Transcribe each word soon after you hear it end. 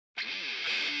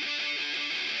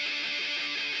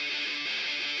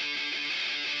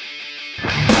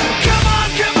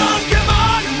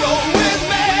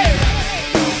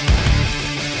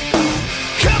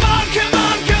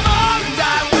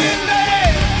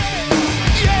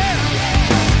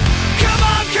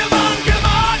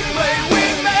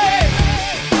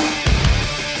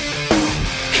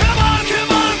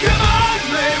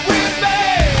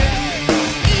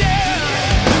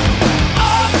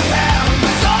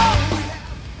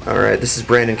All right, this is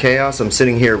Brandon Chaos. I'm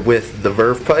sitting here with the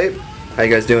Verve pipe. How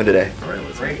you guys doing today? All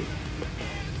right, great.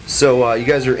 So you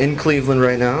guys are in Cleveland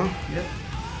right now. Yep.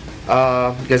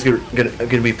 You guys are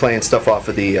gonna be playing stuff off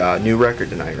of the new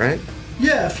record tonight, right?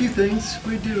 Yeah, a few things.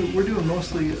 We're doing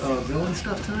mostly villain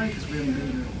stuff tonight because we haven't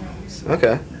been here in a while. So,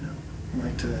 Okay. I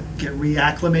like to get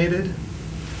reacclimated.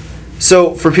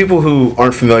 So for people who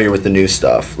aren't familiar with the new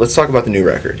stuff, let's talk about the new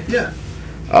record. Yeah.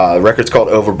 The record's called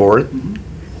Overboard. Mm-hmm.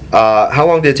 How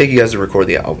long did it take you guys to record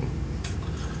the album?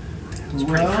 It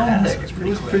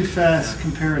was pretty fast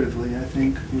comparatively, I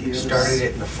think. We started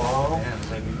it in the fall. Yeah, it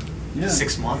was like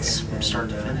 6 months from start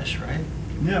to finish, right?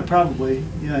 Yeah, probably.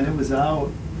 Yeah, and it was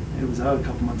out a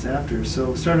couple months after.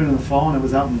 So it started in the fall and it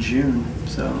was out in June.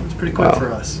 So it was pretty quick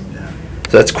for us. Yeah.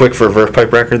 So that's quick for a Verve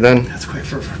pipe record then? That's quick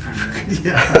for a Verve pipe record,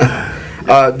 yeah.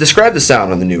 Describe the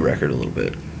sound on the new record a little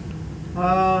bit.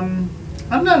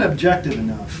 I'm not objective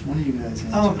enough. One of you guys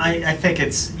answer. I think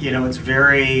it's it's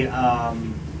very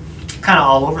kind of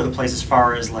all over the place as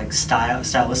far as like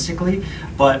stylistically,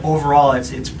 but overall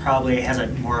it's probably has a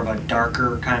more of a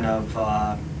darker kind of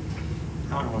I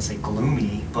don't want to say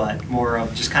gloomy, but more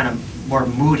of just kind of more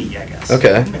moody, I guess.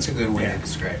 Okay. That's a good way to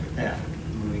describe it. Yeah.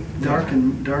 Moody. Dark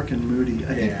and moody.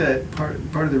 I think that part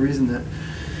of the reason that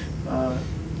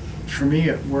for me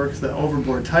it works, the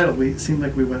Overboard title, it seemed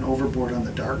like we went overboard on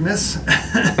the darkness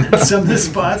in some of the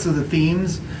spots with the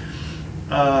themes.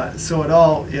 So it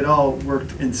all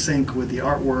worked in sync with the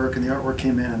artwork, and the artwork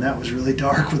came in, and that was really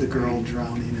dark with a girl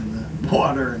drowning in the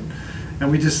water, and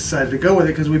we just decided to go with it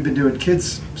because we've been doing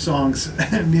kids songs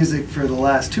and music for the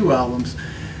last 2 albums,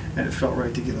 and it felt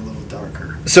right to get a little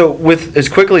darker. So with as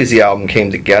quickly as the album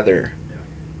came together,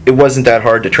 it wasn't that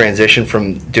hard to transition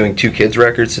from doing 2 kids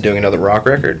records to doing another rock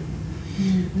record?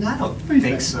 No, I don't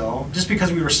think so. Just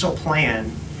because we were still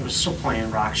playing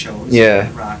rock shows,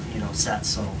 rock sets.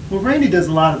 So well, Randy does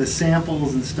a lot of the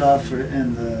samples and stuff,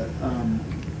 and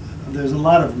there's a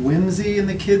lot of whimsy in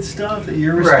the kids stuff that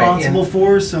you're responsible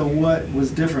for. So what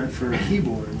was different for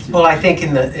keyboards? Well, I think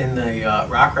in the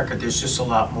rock record, there's just a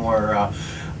lot more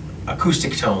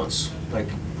acoustic tones. Like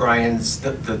Brian's,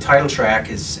 the title track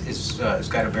has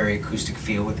got a very acoustic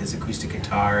feel with his acoustic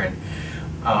guitar, and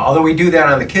although we do that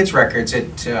on the kids records, we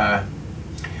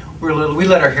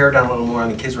let our hair down a little more on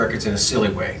the kids records in a silly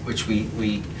way, which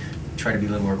we try to be a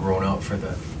little more grown up for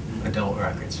the adult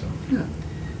records. So. Yeah.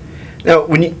 Now,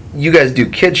 when you guys do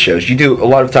kids shows, you do a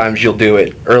lot of times you'll do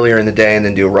it earlier in the day and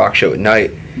then do a rock show at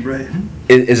night. Right.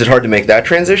 Is it hard to make that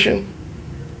transition?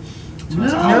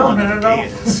 No.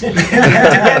 It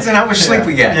depends on how much sleep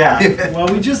we get. Yeah. Well,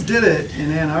 we just did it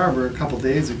in Ann Arbor a couple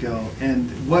days ago,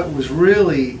 and what was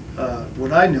really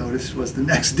what I noticed was the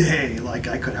next day, like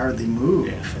I could hardly move.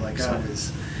 Yeah. Like I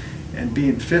was, and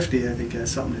being 50, I think has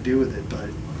something to do with it.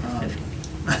 But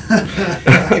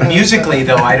musically,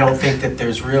 though, I don't think that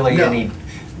there's really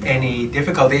any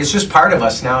difficulty. It's just part of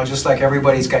us now. Just like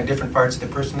everybody's got different parts of their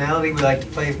personality. We like to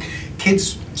play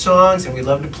kids songs, and we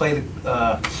love to play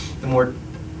the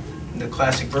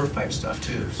classic Verve pipe stuff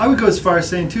too. So. I would go as far as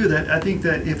saying too that I think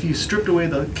that if you stripped away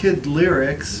the kid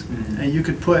lyrics and you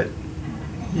could put,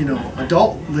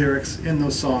 adult lyrics in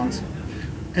those songs,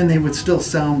 and they would still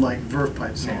sound like Verve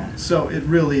pipe songs. Yeah. So it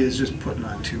really is just putting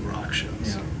on 2 rock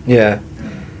shows. Yeah.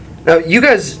 Now you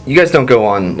guys don't go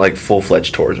on like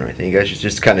full-fledged tours or anything. You guys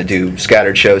just kind of do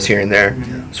scattered shows here and there.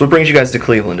 Yeah. So what brings you guys to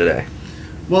Cleveland today?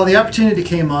 Well, the opportunity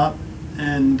came up,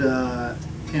 and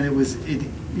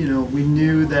we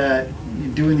knew that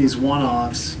doing these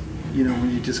one-offs,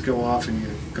 when you just go off and you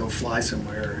go fly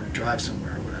somewhere or drive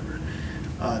somewhere or whatever,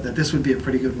 that this would be a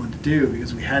pretty good one to do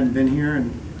because we hadn't been here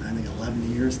in, I think,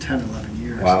 11 years.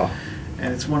 Wow.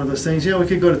 And it's one of those things, we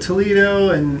could go to Toledo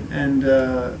and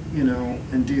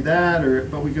do that,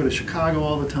 but we go to Chicago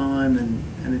all the time, and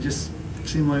it just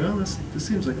seemed like, this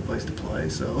seems like a place to play,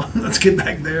 so let's get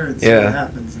back there and see what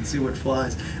happens and see what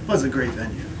flies. It was a great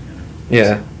venue.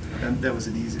 Yeah. So that was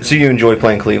an easy. So you enjoy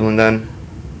playing Cleveland then?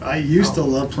 I used to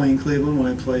love playing Cleveland when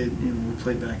I played, we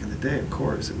played back in the day, of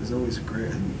course. It was always great.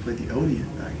 I think we played the Odeon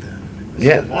back then.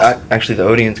 Yeah, awesome. Actually the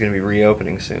Odeon's going to be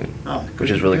reopening soon, which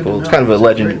is really cool. It's kind of a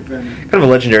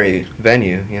legendary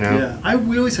venue, Yeah,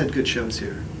 we always had good shows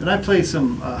here, and I played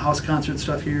some house concert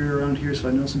stuff around here, so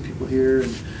I know some people here,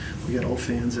 and we got old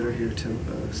fans that are here too.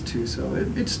 So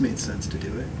it just made sense to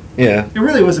do it. Yeah. It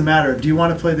really was a matter of, do you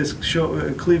want to play this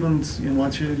show? Cleveland's do you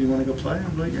want to go play?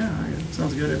 I'm like, yeah,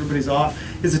 sounds good. Everybody's off.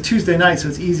 It's a Tuesday night, so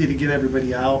it's easy to get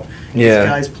everybody out. Yeah.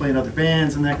 Guys playing other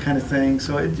bands and that kind of thing.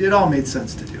 So it all made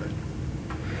sense to do it.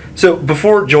 So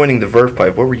before joining the Verve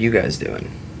pipe, what were you guys doing?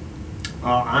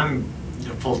 I'm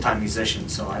a full-time musician,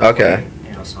 so I Okay.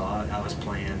 play, so I was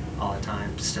playing all the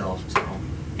time still, so,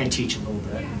 and teach a little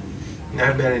bit. And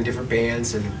I've been in different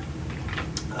bands, and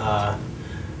I'm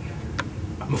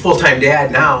a full-time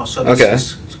dad now, so this Okay.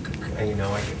 is, you know,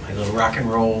 I get my little rock and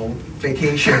roll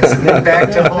vacations and then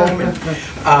back to home. And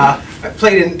I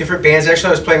played in different bands. Actually,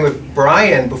 I was playing with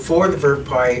Brian before the Verve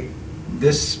Pipe,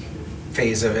 this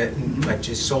phase of it, and like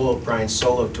just Brian's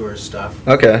solo tour stuff.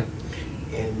 Okay.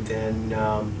 And then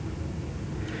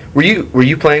Were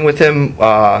you playing with him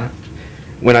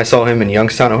when I saw him in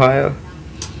Youngstown, Ohio?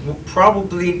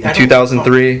 probably In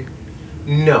 2003?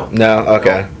 No. No?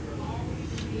 Okay.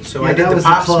 So Yeah, I did that the was the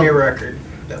Pop club. Smear record.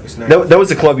 That was nice. That was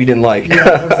the club you didn't like. Yeah,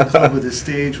 that was the club where the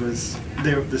stage was.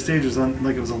 The stage was on,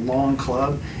 like, it was a long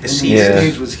club, and then the Yeah.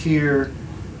 stage was here.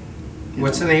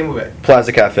 What's the name of it?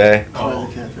 Plaza Cafe.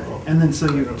 Plaza Cafe. And then so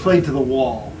you played to the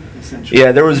wall, essentially.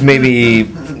 Yeah, there was maybe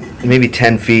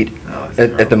 10 feet Oh, it's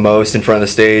at the terrible. most in front of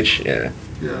the stage. Yeah.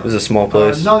 Yeah. It was a small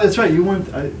place. No, that's right. You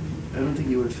weren't. I don't think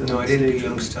you would have fit No, on I the didn't do stage.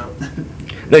 Youngstown.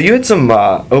 No, you had some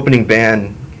opening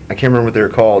band. I can't remember what they were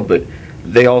called, but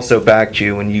they also backed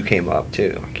you when you came up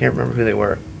too. I can't remember who they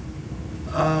were.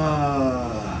 It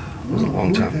was a long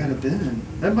who time. would that have been?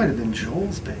 That might have been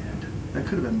Joel's band. That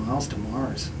could have been Miles to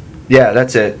Mars. Yeah,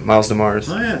 that's it. Miles to Mars.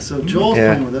 Oh yeah, so Joel's Yeah.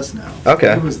 playing with us now.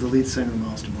 Okay. He was the lead singer of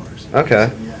Miles to Mars. Okay.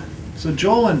 So, yeah. So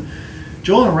Joel and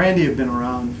Randy have been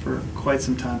around for quite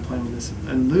some time playing with us,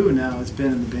 and Lou now has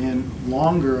been in the band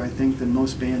longer, I think, than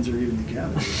most bands are even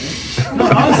together. Right? No,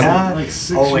 honestly, like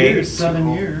 6 years,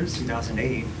 7 years.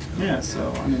 2008. Yeah.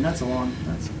 So I mean, that's a long.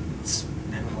 It's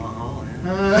been a long haul.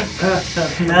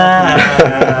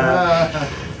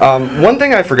 One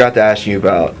thing I forgot to ask you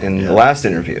about in the last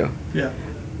interview. Yeah.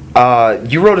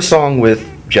 You wrote a song with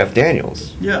Jeff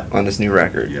Daniels Yeah. on this new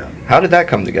record. Yeah. How did that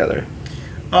come together?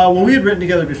 Well, we had written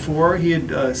together before. He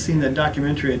had seen that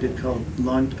documentary I did called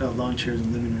Lawn Chairs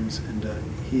and Living Rooms, and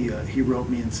he wrote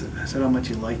me and said how much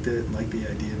he liked it, and liked the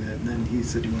idea of it. And then he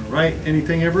said, "Do you want to write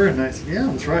anything ever?" And I said, "Yeah,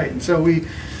 let's write." And so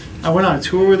I went on a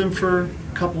tour with him for a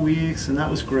couple weeks, and that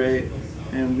was great.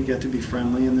 And we got to be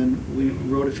friendly, and then we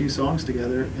wrote a few songs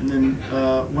together. And then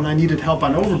when I needed help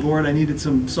on Overboard, I needed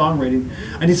some songwriting.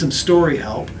 I need some story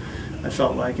help, I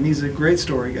felt like. And he's a great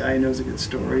story guy. He knows a good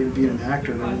story, being an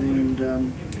actor and everything.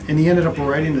 And he ended up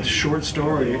writing a short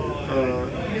story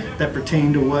that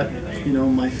pertained to what,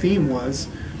 my theme was,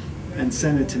 and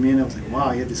sent it to me. And I was like,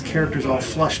 wow, he had these characters all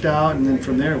flushed out. And then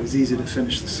from there, it was easy to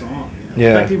finish the song.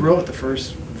 Yeah. In fact, he wrote the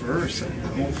first verse, the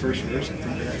whole first verse, I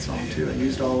think, of that song too. I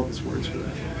used all of his words for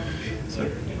that.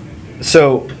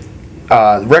 So,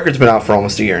 the record's been out for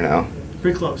almost a year now.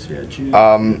 Pretty close, yeah. June.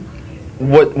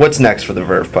 What's next for the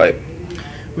Verve Pipe?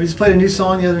 We just played a new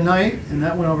song the other night, and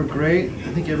that went over great.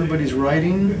 I think everybody's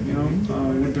writing.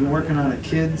 We've been working on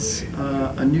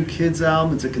a new kids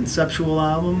album. It's a conceptual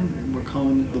album, and we're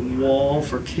calling it The Wall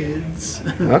for Kids.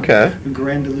 Okay. A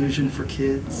Grand Illusion for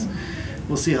Kids.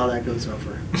 We'll see how that goes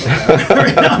over.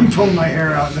 Right now I'm pulling my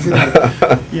hair out,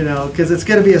 because it's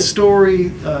going to be a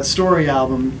story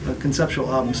album, a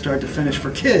conceptual album, start to finish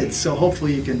for kids. So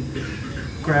hopefully you can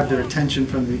grab their attention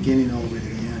from the beginning all the way to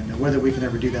the end. Now, whether we can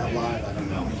ever do that live, I don't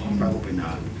know. Probably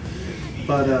not.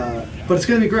 But it's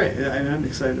going to be great. I'm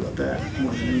excited about that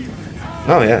more than anything.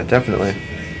 Oh yeah, definitely.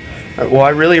 Well, I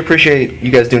really appreciate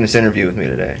you guys doing this interview with me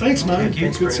today. Thanks, man. Thank you.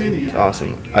 It's good seeing you. It's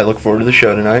awesome. I look forward to the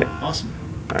show tonight. Awesome.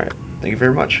 All right. Thank you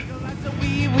very much.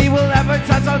 We will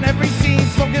advertise on every scene,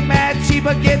 smoking mad cheap,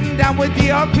 but getting down with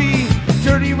DRP.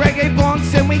 Dirty reggae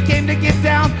bunks, and we came to get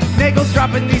down. Nagels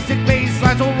dropping these sick bass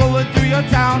lines, all rolling through your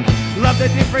town. Love the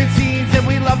different scenes, and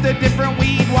we love the different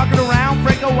weed. Walking around,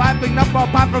 Franco wiping up our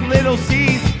pot from little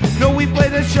seeds. Know we play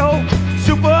the show,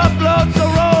 super upload, so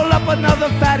roll up another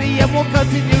fatty, and we'll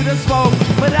continue to smoke.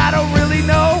 But I don't really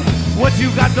know what you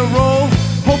got to roll.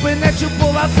 Hoping that you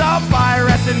pull out some fire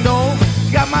acetone.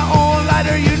 Got my own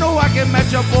lighter, you know I can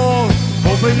match your bowl.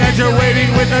 Hoping that you're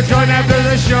waiting with a joint after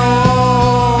the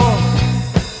show.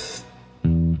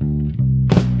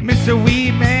 Mr.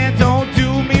 Weed Man, don't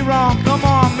do me wrong. Come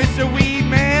on, Mr. Weed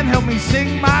Man, help me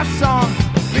sing my song.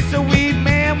 Mr. Weed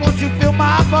Man, won't you fill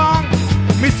my bong?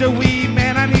 Mr. Weed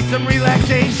Man, I need some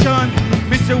relaxation.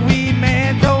 Mr. Weed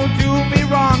Man, don't do me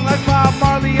wrong. Like Bob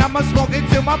Marley, I'ma smoke it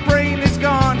till my brain is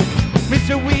gone.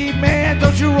 Mr. Weed Man,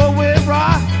 don't you roll with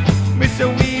rock? Mr.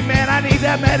 Weed Man, I need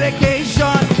that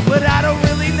medication, but I don't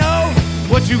really know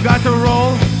what you got to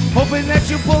roll. Hoping that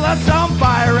you pull out some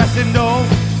fire acetone.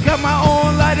 Got my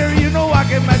own lighter, you know I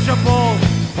can match a bowl.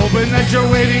 Hoping that you're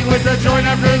waiting with the joint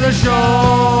after the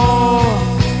show.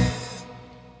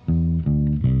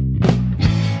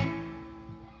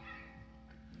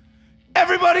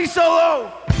 Everybody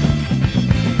solo!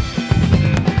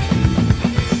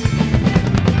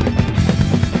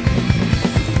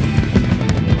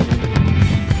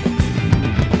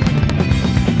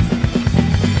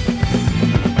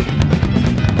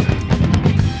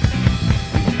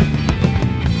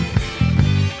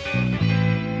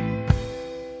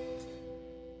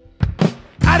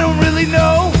 don't really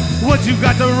know what you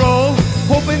got to roll.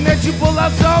 Hoping that you pull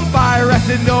out some fire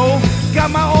acid, no.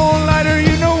 Got my own lighter,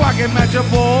 you know I can match a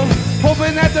bowl.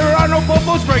 Hoping that there are no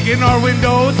bubbles breaking our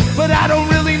windows. But I don't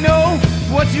really know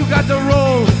what you got to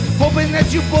roll. Hoping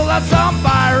that you pull out some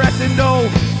fire acid, no.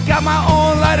 Got my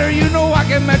own lighter, you know I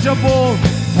can match a bowl.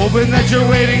 Hoping that you're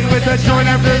waiting with a joint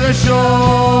after the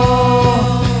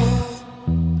show.